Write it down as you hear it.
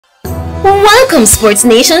Welcome, Sports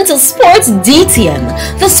Nation, to Sports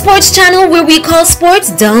DTM, the sports channel where we call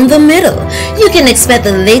sports down the middle. You can expect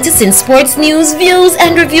the latest in sports news, views,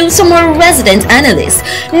 and reviews from our resident analysts.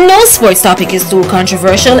 No sports topic is too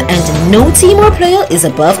controversial, and no team or player is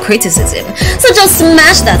above criticism. So just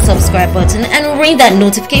smash that subscribe button and ring that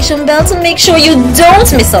notification bell to make sure you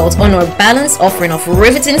don't miss out on our balanced offering of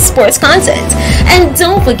riveting sports content. And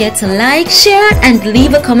don't forget to like, share, and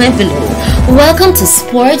leave a comment below. Welcome to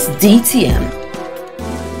Sports DTM.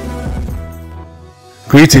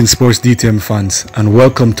 Greetings, Sports DTM fans, and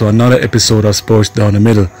welcome to another episode of Sports Down the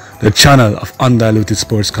Middle, the channel of undiluted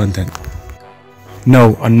sports content.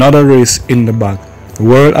 Now, another race in the bag. The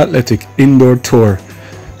World Athletic Indoor Tour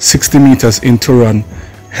 60 meters into run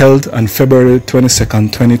held on February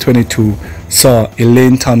 22nd, 2022 saw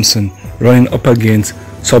Elaine Thompson running up against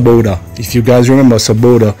Swoboda. If you guys remember,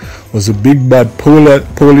 Swoboda was a big bad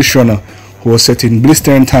Polish runner who was setting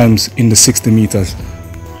blistering times in the 60 meters.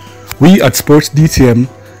 We at Sports DTM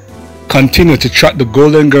continue to track the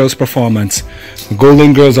Golden Girls performance. The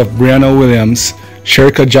Golden Girls of Brianna Williams,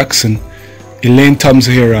 Sherika Jackson, Elaine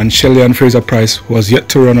Thompson-Herah, and Shelly-Ann Fraser-Pryce, who has yet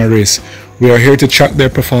to run a race. We are here to track their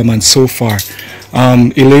performance so far.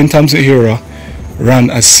 Elaine Thompson-Herah ran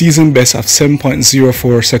a season best of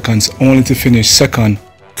 7.04 seconds, only to finish second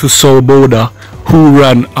to Swoboda, who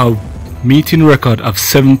ran a meeting record of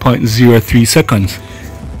 7.03 seconds.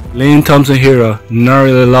 Elaine Thompson-Herah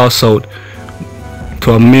narrowly lost out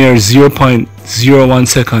to a mere 0.01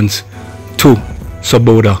 seconds to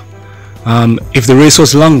Swoboda. If the race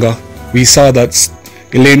was longer, we saw that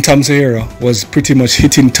Elaine Thompson-Herah was pretty much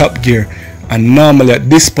hitting top gear, and normally at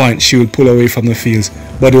this point she would pull away from the fields,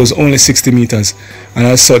 but it was only 60 meters, and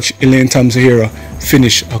as such Elaine Thompson-Herah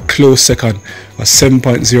finished a close second of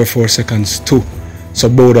 7.04 seconds to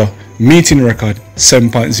Swoboda, meeting record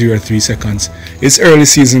 7.03 seconds. It's early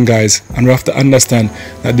season, guys, and we have to understand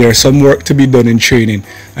that there's some work to be done in training,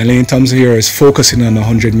 and Elaine Thompson-Herah is focusing on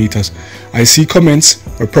 100 meters. I see comments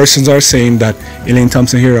where persons are saying that Elaine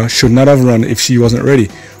Thompson-Herah should not have run if she wasn't ready,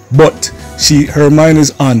 but her mind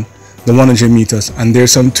is on the 100 meters, and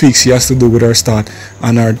there's some tweaks she has to do with her start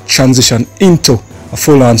and her transition into a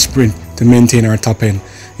full-on sprint to maintain her top end.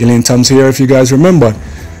 Elaine Thompson-Herah, if you guys remember,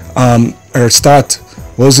 her start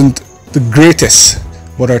wasn't the greatest,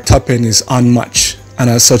 but our top end is unmatched, and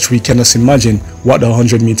as such we cannot imagine what the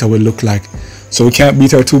 100 meter will look like. So we can't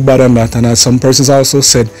beat her too bad on that, and as some persons also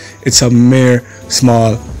said, it's a mere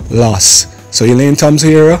small loss. So Elaine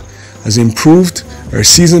Thompson-Herah has improved her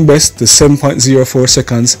season best to 7.04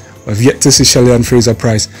 seconds. We've yet to see Shelly-Ann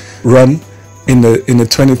Fraser-Pryce run in the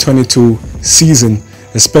 2022 season,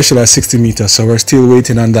 especially at 60 meters, so we're still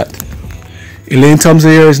waiting on that. Elaine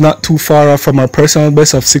Thompson-Herah is not too far off from her personal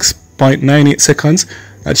best of 6.98 seconds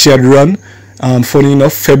that she had run, funny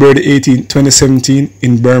enough, February 18, 2017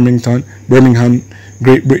 in Birmingham,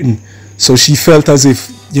 Great Britain. So she felt as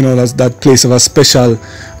if, you know, that place of a special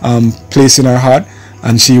place in her heart,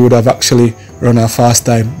 and she would have actually run a fast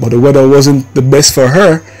time. But the weather wasn't the best for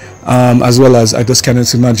her, as well as I just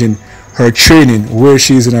cannot imagine her training, where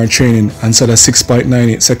she is in her training, and said at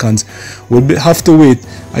 6.98 seconds. We'll have to wait,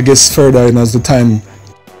 I guess, further in as the time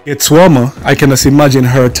gets warmer. I can just imagine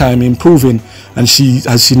her time improving, and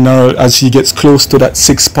as she gets close to that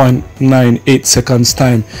 6.98 seconds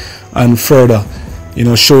time and further, you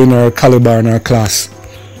know, showing her caliber and her class.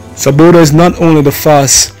 Swoboda is not only the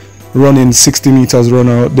fast running 60 meters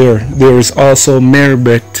runner out there. There is also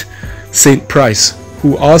Maribeth St. Price,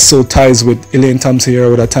 who also ties with Elaine Thompson-Herah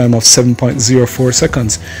with a time of 7.04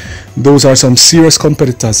 seconds. Those are some serious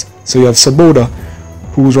competitors. So you have Swoboda,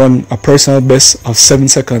 who's run a personal best of 7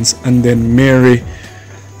 seconds, and then Mary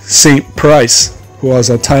St. Price, who has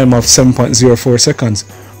a time of 7.04 seconds.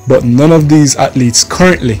 But none of these athletes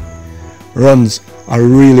currently runs a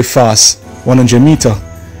really fast 100 meter.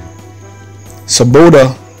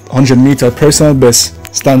 Swoboda 100 meter personal best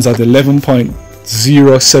stands at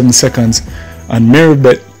 11.07 seconds, and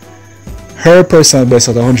Maribeth, her personal best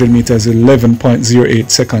at 100 meters is 11.08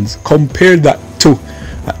 seconds. Compare that to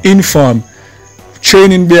in-form,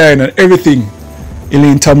 training behind and everything,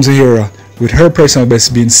 Elaine Thompson-Herah, with her personal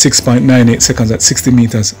best being 6.98 seconds at 60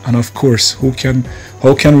 meters. And of course, how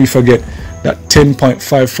can we forget that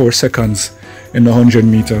 10.54 seconds in the 100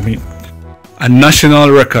 meter meet? A national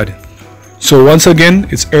record. So once again,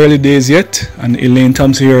 it's early days yet, and Elaine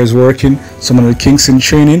Thompson-Herah is working some of the kinks in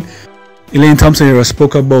training. Elaine Thompson-Herah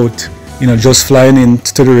spoke about, you know, just flying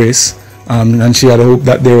into the race, and she had a hope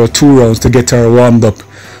that there were 2 rounds to get her warmed up.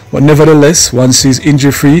 But nevertheless, once she's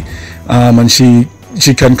injury free, and she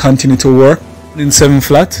can continue to work in 7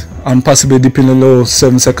 flat and possibly dip in the low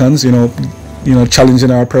 7 seconds, you know,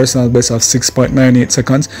 challenging our personal best of 6.98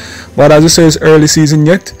 seconds. But as you say, it's early season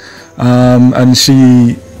yet, and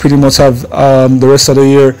she pretty much have the rest of the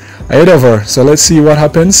year ahead of her. So let's see what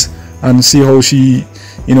happens and see how she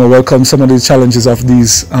welcome some of the challenges of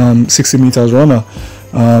these 60 meters runner,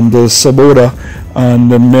 the Saboda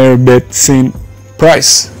and the Marybeth St.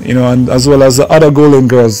 Price, and as well as the other Golden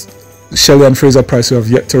girls, Shelly and Fraser Price, who have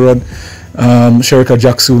yet to run, Sherika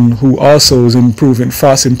Jackson, who also is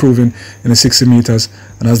fast improving in the 60 meters.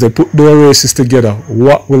 And as they put their races together,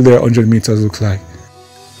 what will their 100 meters look like?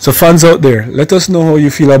 So fans out there, let us know how you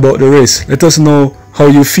feel about the race. Let us know how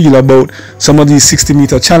you feel about some of these 60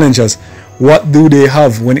 meter challengers. What do they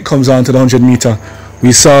have when it comes down to the 100 meter?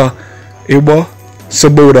 We saw Iba,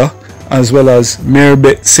 Saboda, as well as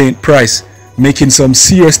Marybeth St. Price making some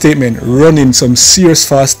serious statement, running some serious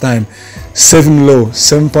fast time, 7 low,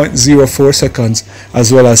 7.04 seconds,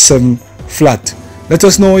 as well as 7 flat. Let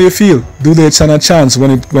us know how you feel. Do they stand a chance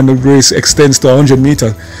when the race extends to 100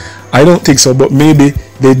 meters? I don't think so, but maybe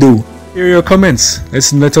they do. Hear your comments.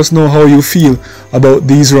 Let us know how you feel about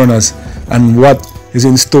these runners and what is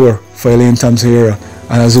in store for Elaine Thompson-Herah,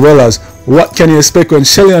 and as well as what can you expect when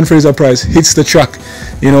Shelly and Fraser Price hits the track,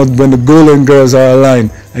 when the Golden girls are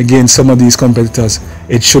aligned against some of these competitors.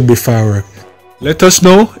 It should be firework. Let us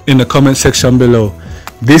know in the comment section below.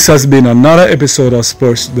 This has been another episode of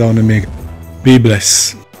Sports Down the Middle. Be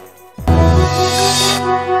blessed.